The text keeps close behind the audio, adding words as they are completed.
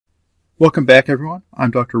Welcome back, everyone.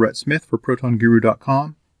 I'm Dr. Rhett Smith for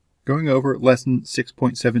ProtonGuru.com, going over lesson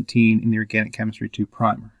 6.17 in the Organic Chemistry 2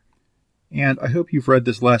 primer. And I hope you've read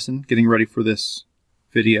this lesson, getting ready for this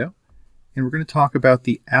video. And we're going to talk about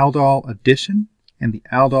the Aldol Addition and the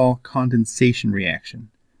Aldol Condensation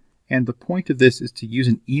reaction. And the point of this is to use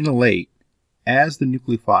an enolate as the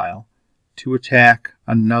nucleophile to attack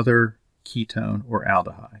another ketone or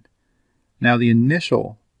aldehyde. Now, the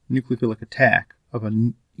initial nucleophilic attack of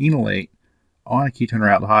an enolate on a ketone or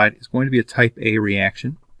aldehyde is going to be a type A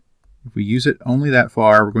reaction. If we use it only that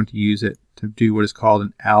far, we're going to use it to do what is called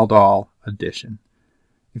an aldol addition.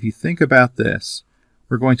 If you think about this,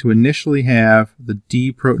 we're going to initially have the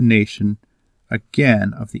deprotonation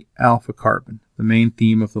again of the alpha carbon, the main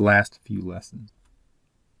theme of the last few lessons.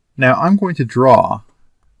 Now I'm going to draw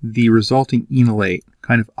the resulting enolate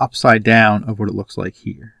kind of upside down of what it looks like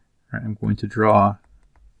here. I'm going to draw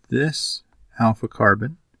this alpha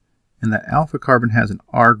carbon, and that alpha carbon has an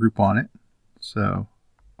R group on it. So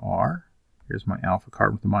R, here's my alpha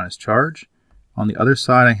carbon with the minus charge. On the other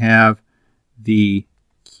side I have the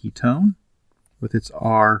ketone with its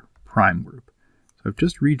R prime group. So I've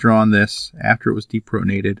just redrawn this after it was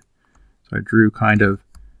deprotonated. So I drew kind of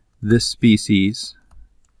this species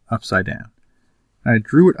upside down. And I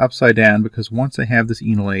drew it upside down because once I have this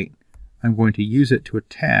enolate, I'm going to use it to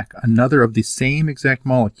attack another of the same exact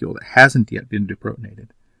molecule that hasn't yet been deprotonated.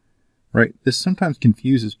 Right? This sometimes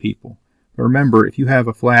confuses people. But remember, if you have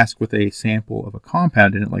a flask with a sample of a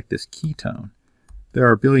compound in it like this ketone, there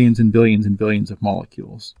are billions and billions and billions of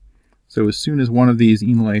molecules. So as soon as one of these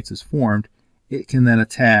enolates is formed, it can then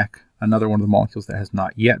attack another one of the molecules that has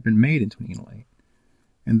not yet been made into an enolate.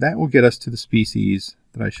 And that will get us to the species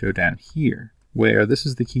that I show down here, where this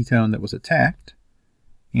is the ketone that was attacked,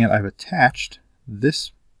 and I've attached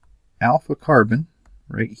this alpha carbon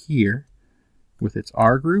right here with its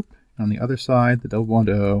R group, and on the other side the double bond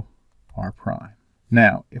O R prime.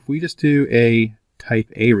 Now, if we just do a type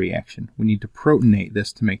A reaction, we need to protonate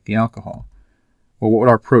this to make the alcohol. Well, what would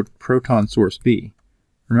our proton source be?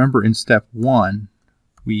 Remember, in step 1,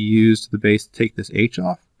 we used the base to take this H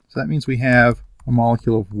off. So that means we have a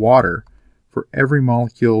molecule of water for every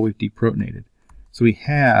molecule we've deprotonated. So we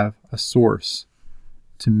have a source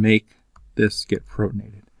to make this get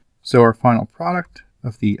protonated. So our final product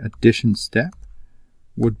of the addition step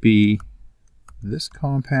would be this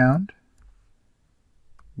compound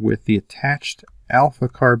with the attached alpha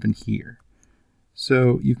carbon here.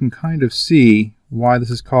 So you can kind of see why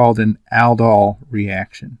this is called an aldol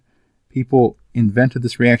reaction. People invented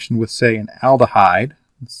this reaction with, say, an aldehyde.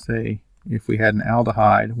 Let's say if we had an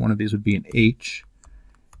aldehyde, one of these would be an H.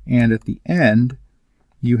 And at the end,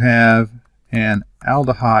 you have an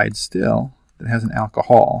aldehyde still that has an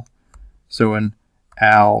alcohol. So an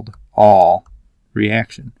aldol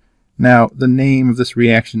reaction. Now, the name of this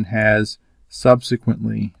reaction has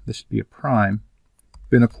subsequently, this should be a prime,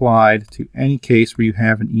 been applied to any case where you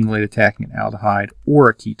have an enolate attacking an aldehyde or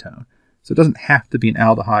a ketone. So it doesn't have to be an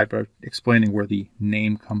aldehyde, but I'm explaining where the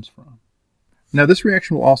name comes from. Now, this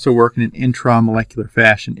reaction will also work in an intramolecular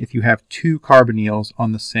fashion if you have two carbonyls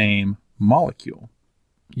on the same molecule.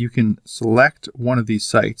 You can select one of these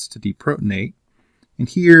sites to deprotonate, and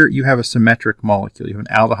here you have a symmetric molecule. You have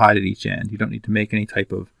an aldehyde at each end. You don't need to make any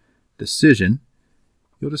type of decision.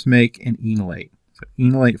 You'll just make an enolate. So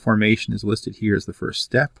enolate formation is listed here as the first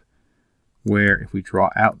step, where if we draw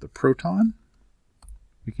out the proton,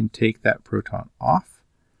 we can take that proton off,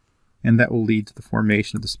 and that will lead to the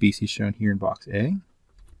formation of the species shown here in box A.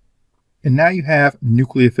 And now you have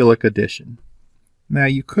nucleophilic addition. Now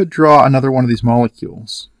you could draw another one of these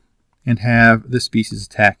molecules and have this species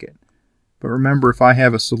attack it. But remember, if I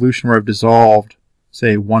have a solution where I've dissolved,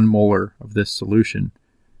 say, 1 molar of this solution,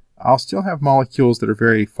 I'll still have molecules that are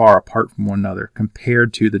very far apart from one another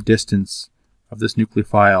compared to the distance of this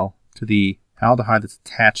nucleophile to the aldehyde that's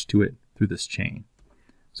attached to it through this chain.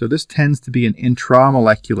 So this tends to be an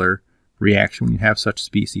intramolecular reaction when you have such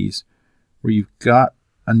species, where you've got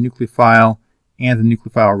a nucleophile and a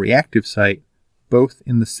nucleophile reactive site both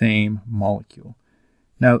in the same molecule.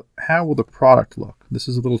 Now, how will the product look? This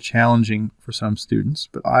is a little challenging for some students,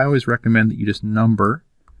 but I always recommend that you just number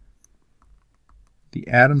the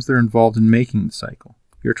atoms that are involved in making the cycle.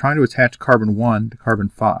 You're trying to attach carbon 1 to carbon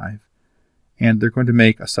 5, and they're going to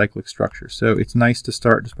make a cyclic structure. So it's nice to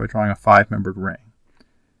start just by drawing a 5-membered ring.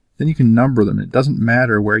 Then you can number them. It doesn't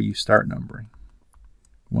matter where you start numbering.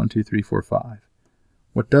 1, 2, 3, 4, 5.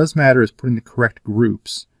 What does matter is putting the correct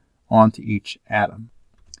groups onto each atom.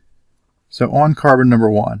 So on carbon number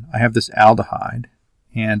 1, I have this aldehyde,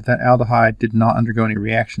 and that aldehyde did not undergo any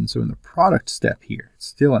reaction, so in the product step here, it's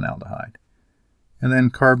still an aldehyde. And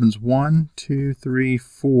then carbons 1, 2, 3,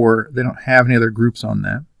 4, they don't have any other groups on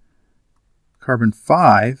them. Carbon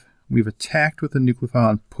 5, we've attacked with the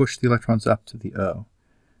nucleophile and pushed the electrons up to the O.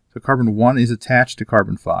 So carbon 1 is attached to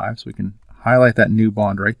carbon 5, so we can highlight that new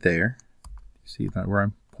bond right there. You see that where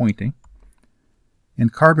I'm pointing.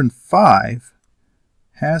 And carbon 5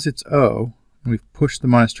 has its O, and we've pushed the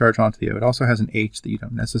minus charge onto the O. It also has an H that you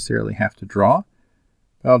don't necessarily have to draw,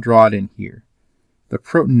 but I'll draw it in here. The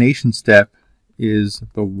protonation step is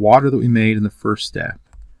the water that we made in the first step.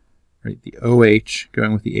 Right, the OH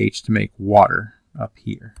going with the H to make water up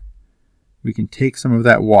here. We can take some of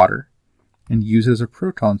that water and use it as a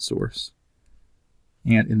proton source.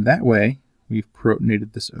 And in that way, we've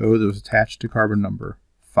protonated this O that was attached to carbon number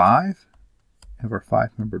 5. We have our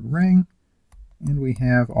 5-membered ring, and we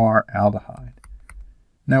have our aldehyde.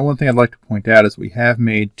 Now, one thing I'd like to point out is we have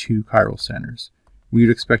made 2 chiral centers. We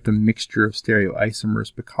would expect a mixture of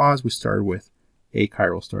stereoisomers because we started with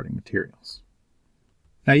achiral starting materials.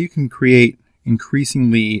 Now you can create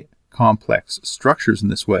increasingly complex structures in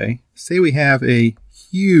this way. Say we have a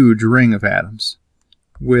huge ring of atoms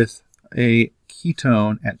with a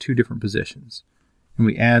ketone at 2 different positions, and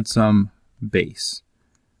we add some base.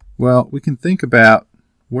 Well, we can think about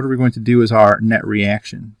what are we going to do as our net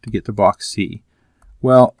reaction to get to box C.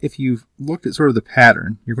 Well, if you've looked at sort of the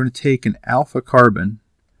pattern, you're going to take an alpha carbon.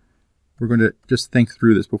 We're going to just think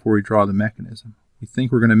through this before we draw the mechanism. We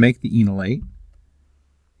think we're going to make the enolate.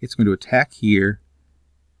 It's going to attack here,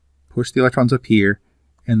 push the electrons up here,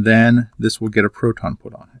 and then this will get a proton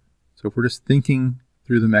put on it. So if we're just thinking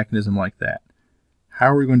through the mechanism like that, how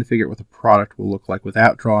are we going to figure out what the product will look like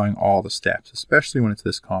without drawing all the steps, especially when it's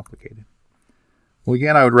this complicated? Well,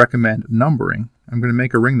 again, I would recommend numbering. I'm going to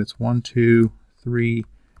make a ring that's 1, 2, 3,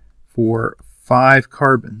 4, 5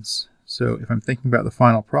 carbons. So if I'm thinking about the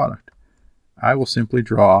final product, I will simply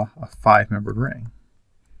draw a 5-membered ring.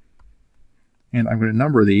 And I'm going to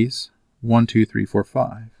number these 1, 2, 3, 4,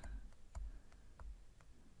 5.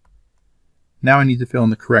 Now I need to fill in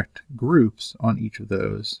the correct groups on each of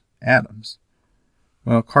those atoms.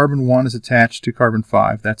 Well, carbon 1 is attached to carbon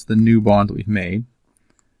 5. That's the new bond that we've made.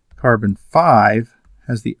 Carbon 5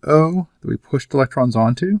 has the O that we pushed electrons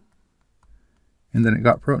onto, and then it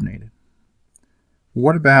got protonated.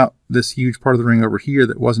 What about this huge part of the ring over here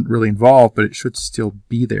that wasn't really involved, but it should still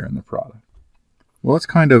be there in the product? Well, let's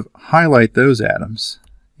kind of highlight those atoms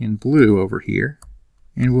in blue over here,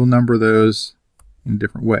 and we'll number those in a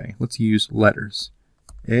different way. Let's use letters.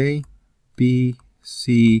 A, B,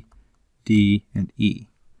 C, D, and E.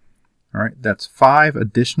 All right, that's 5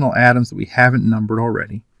 additional atoms that we haven't numbered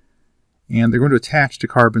already, and they're going to attach to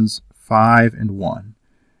carbons 5 and 1.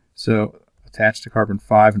 So attached to carbon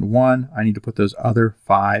 5 and 1, I need to put those other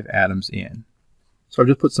 5 atoms in. So I've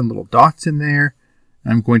just put some little dots in there.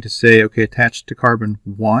 I'm going to say, okay, attached to carbon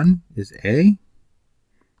 1 is A,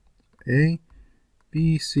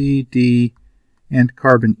 B, C, D, and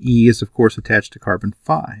carbon E is, of course, attached to carbon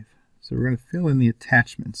 5. So we're going to fill in the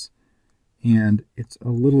attachments. And it's a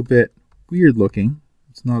little bit weird looking.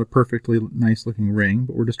 It's not a perfectly nice looking ring,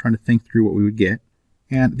 but we're just trying to think through what we would get.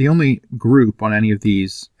 And the only group on any of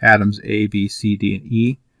these atoms, A, B, C, D, and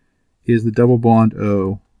E, is the double bond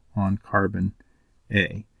O on carbon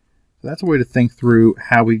A. So that's a way to think through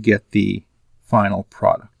how we get the final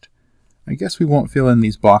product. I guess we won't fill in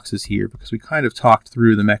these boxes here because we kind of talked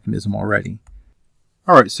through the mechanism already.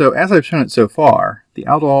 Alright, so as I've shown it so far, the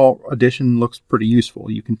Aldol addition looks pretty useful.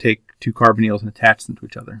 You can take 2 carbonyls and attach them to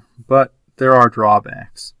each other. But there are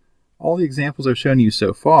drawbacks. All the examples I've shown you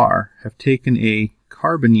so far have taken a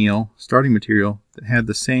carbonyl starting material that had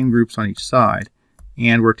the same groups on each side,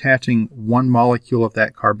 and we're attaching one molecule of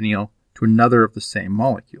that carbonyl to another of the same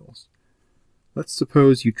molecules. Let's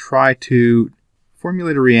suppose you try to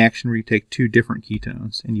formulate a reaction where you take 2 different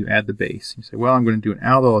ketones and you add the base. You say, well, I'm going to do an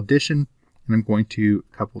Aldol addition and I'm going to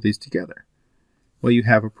couple these together. Well, you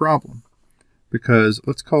have a problem because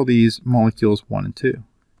let's call these molecules 1 and 2.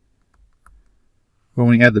 Well,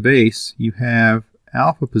 when you add the base, you have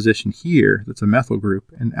alpha position here that's a methyl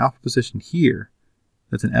group and alpha position here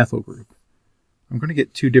that's an ethyl group. I'm going to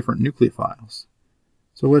get 2 different nucleophiles.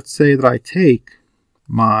 So let's say that I take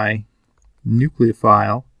my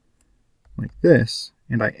nucleophile like this,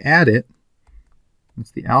 and I add it, that's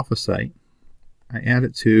the alpha site, I add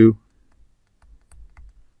it to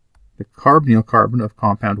the carbonyl carbon of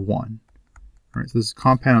compound 1. All right, so this is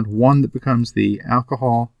compound 1 that becomes the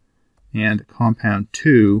alcohol, and compound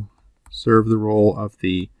 2 serve the role of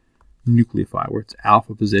the nucleophile, where its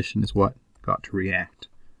alpha position is what got to react.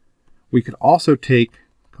 We could also take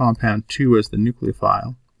compound 2 as the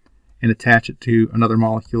nucleophile and attach it to another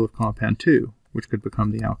molecule of compound 2, which could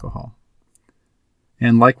become the alcohol.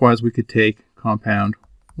 And likewise, we could take compound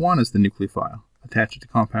 1 as the nucleophile, attach it to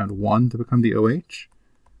compound 1 to become the OH,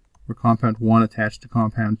 or compound 1 attached to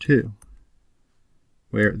compound 2,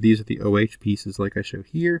 where these are the OH pieces like I show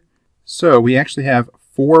here. So we actually have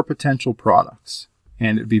 4 potential products,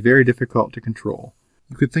 and it would be very difficult to control.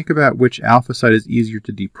 You could think about which alpha site is easier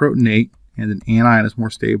to deprotonate, and an anion is more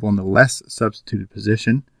stable in the less substituted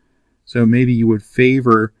position. So maybe you would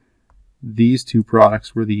favor these 2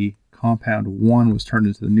 products where the compound 1 was turned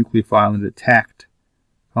into the nucleophile and it attacked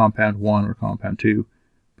compound 1 or compound 2,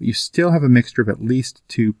 but you still have a mixture of at least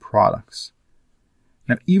 2 products.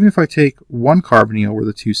 Now, even if I take one carbonyl where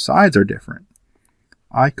the 2 sides are different,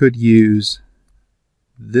 I could use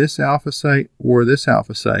this alpha site or this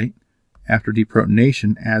alpha site after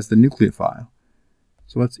deprotonation as the nucleophile.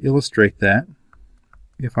 So let's illustrate that.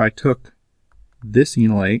 If I took this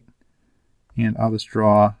enolate, and I'll just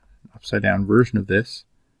draw an upside down version of this,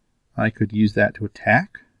 I could use that to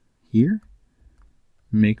attack here,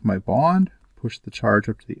 make my bond, push the charge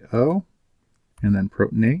up to the O, and then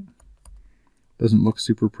protonate. Doesn't look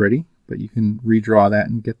super pretty, but you can redraw that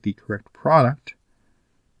and get the correct product.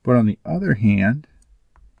 But on the other hand,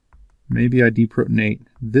 maybe I deprotonate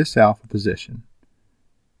this alpha position.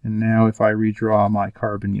 And now if I redraw my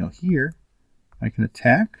carbonyl here, I can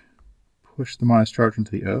attack, push the minus charge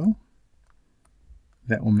into the O.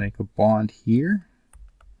 That will make a bond here,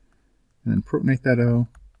 and then protonate that O,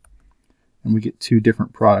 and we get 2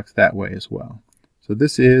 different products that way as well. So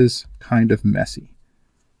this is kind of messy.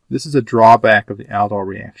 This is a drawback of the aldol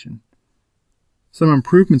reaction. Some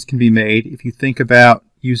improvements can be made if you think about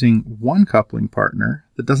using one coupling partner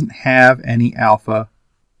that doesn't have any alpha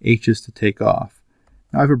H's to take off.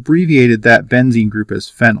 Now I've abbreviated that benzene group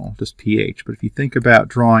as phenyl, just pH, but if you think about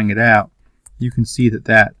drawing it out, you can see that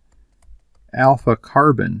that alpha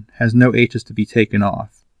carbon has no H's to be taken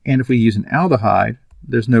off. And if we use an aldehyde,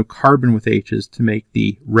 there's no carbon with H's to make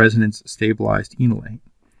the resonance stabilized enolate.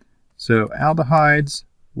 So aldehydes,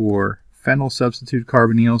 or phenyl substituted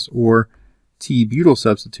carbonyls, or T-butyl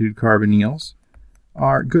substituted carbonyls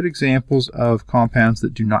are good examples of compounds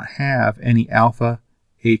that do not have any alpha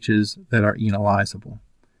H's that are enolizable.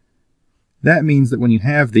 That means that when you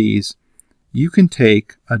have these, you can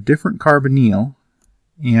take a different carbonyl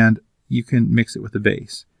and you can mix it with a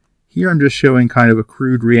base. Here I'm just showing kind of a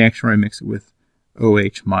crude reaction where I mix it with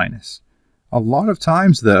OH minus. A lot of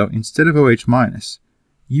times though, instead of OH minus,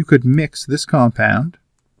 you could mix this compound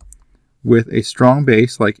with a strong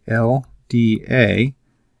base like LDA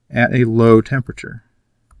at a low temperature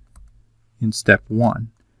in step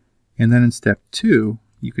 1. And then in step 2,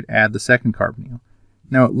 you could add the second carbonyl.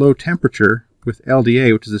 Now at low temperature with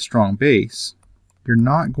LDA, which is a strong base, you're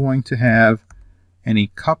not going to have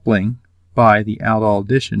any coupling by the aldol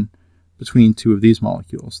addition between 2 of these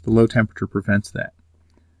molecules. The low temperature prevents that.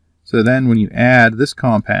 So then when you add this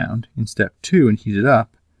compound in step 2 and heat it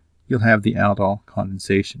up, you'll have the aldol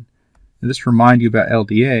condensation. And just to remind you about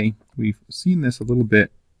LDA, we've seen this a little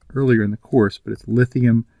bit earlier in the course, but it's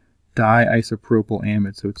lithium diisopropyl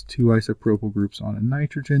amide. So it's 2 isopropyl groups on a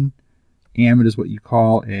nitrogen. Amide is what you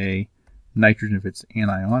call a nitrogen if it's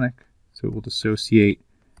anionic. So it will dissociate.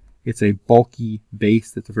 It's a bulky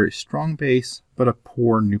base that's a very strong base, but a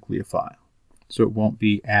poor nucleophile. So it won't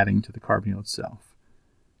be adding to the carbonyl itself.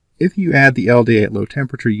 If you add the LDA at low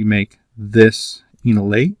temperature, you make this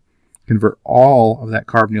enolate, convert all of that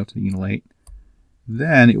carbonyl to the enolate.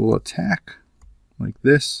 Then it will attack like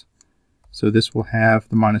this. So this will have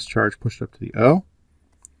the minus charge pushed up to the O.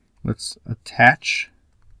 Let's attach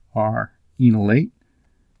our enolate,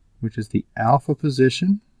 which is the alpha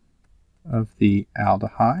position of the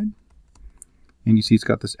aldehyde. And you see it's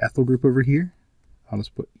got this ethyl group over here. I'll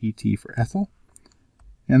just put ET for ethyl.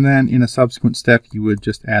 And then in a subsequent step, you would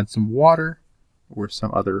just add some water or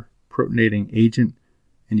some other protonating agent,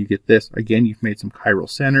 and you get this. Again, you've made some chiral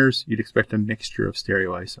centers. You'd expect a mixture of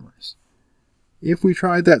stereoisomers. If we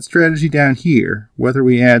tried that strategy down here, whether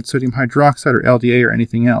we add sodium hydroxide or LDA or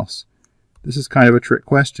anything else, this is kind of a trick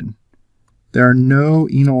question. There are no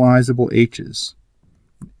enolizable H's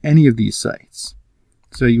in any of these sites.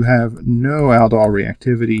 So you have no aldol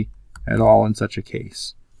reactivity at all in such a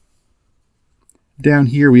case. Down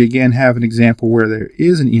here we again have an example where there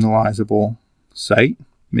is an enolizable site.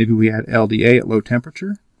 Maybe we add LDA at low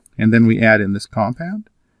temperature, and then we add in this compound.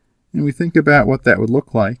 And we think about what that would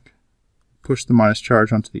look like. Push the minus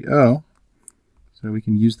charge onto the O. So we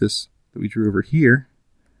can use this that we drew over here.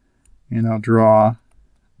 And I'll draw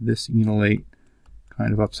this enolate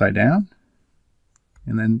kind of upside down.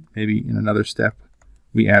 And then maybe in another step,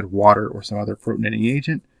 we add water or some other protonating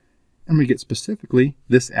agent. And we get specifically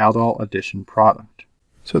this aldol addition product.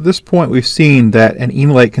 So at this point we've seen that an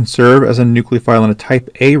enolate can serve as a nucleophile in a type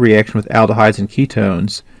A reaction with aldehydes and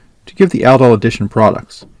ketones to give the Aldol addition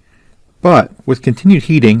products. But with continued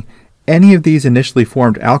heating, any of these initially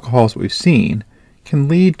formed alcohols that we've seen can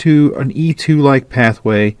lead to an E2-like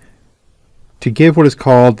pathway to give what is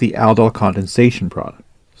called the Aldol condensation product.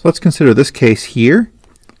 So let's consider this case here.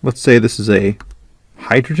 Let's say this is a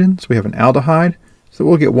hydrogen, so we have an aldehyde, so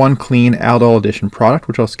we'll get one clean Aldol addition product,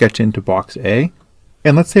 which I'll sketch into box A.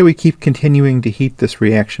 And let's say we keep continuing to heat this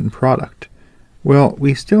reaction product. Well,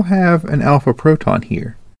 we still have an alpha proton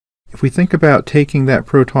here. If we think about taking that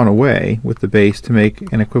proton away with the base to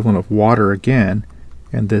make an equivalent of water again,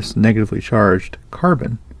 and this negatively charged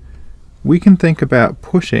carbon, we can think about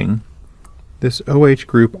pushing this OH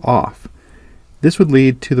group off. This would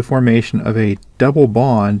lead to the formation of a double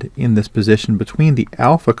bond in this position between the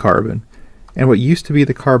alpha carbon and what used to be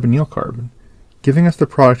the carbonyl carbon, giving us the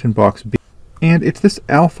product in box B. And it's this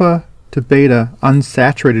alpha to beta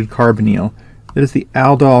unsaturated carbonyl that is the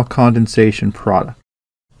aldol condensation product.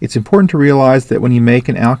 It's important to realize that when you make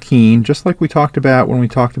an alkene, just like we talked about when we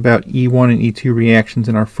talked about E1 and E2 reactions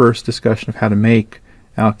in our first discussion of how to make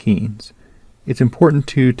alkenes, it's important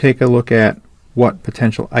to take a look at what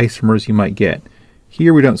potential isomers you might get.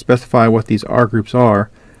 Here we don't specify what these R groups are,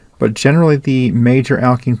 but generally the major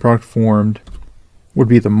alkene product formed would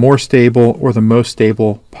be the more stable or the most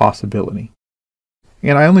stable possibility.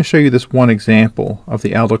 And I only show you this one example of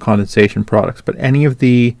the Aldol condensation products, but any of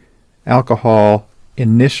the alcohol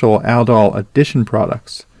initial Aldol addition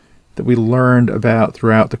products that we learned about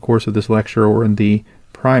throughout the course of this lecture or in the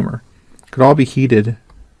primer could all be heated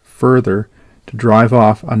further to drive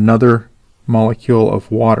off another molecule of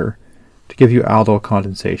water to give you Aldol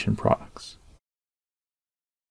condensation products.